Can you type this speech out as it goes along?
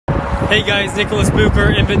Hey guys, Nicholas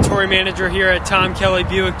Booper, Inventory Manager here at Tom Kelly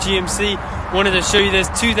Buick GMC. Wanted to show you this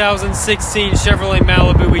 2016 Chevrolet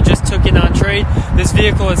Malibu we just took in on trade. This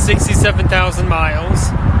vehicle has 67,000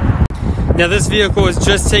 miles. Now this vehicle is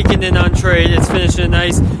just taken in on trade. It's finished in a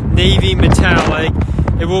nice navy metallic.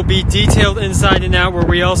 It will be detailed inside and out, where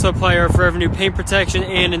we also apply our Forever New paint protection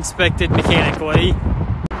and inspected mechanically.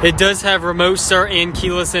 It does have remote start and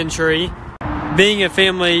keyless entry. Being a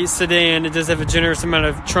family sedan, it does have a generous amount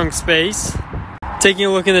of trunk space. Taking a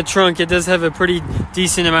look in the trunk, it does have a pretty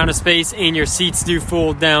decent amount of space, and your seats do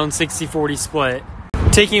fold down 60-40 split.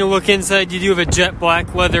 Taking a look inside, you do have a jet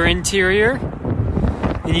black leather interior.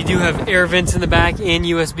 And you do have air vents in the back and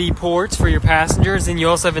USB ports for your passengers, and you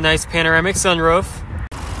also have a nice panoramic sunroof.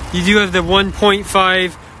 You do have the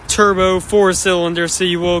 1.5 turbo 4-cylinder, so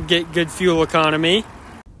you will get good fuel economy.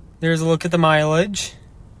 There's a look at the mileage.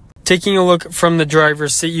 Taking a look from the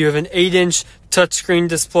driver's seat, you have an 8-inch touchscreen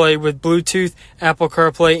display with Bluetooth, Apple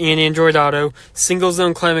CarPlay, and Android Auto, single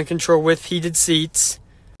zone climate control with heated seats.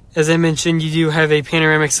 As I mentioned, you do have a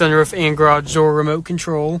panoramic sunroof and garage door remote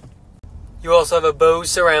control. You also have a Bose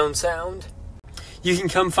surround sound. You can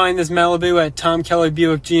come find this Malibu at Tom Kelly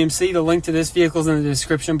Buick GMC. The link to this vehicle is in the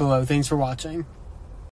description below. Thanks for watching.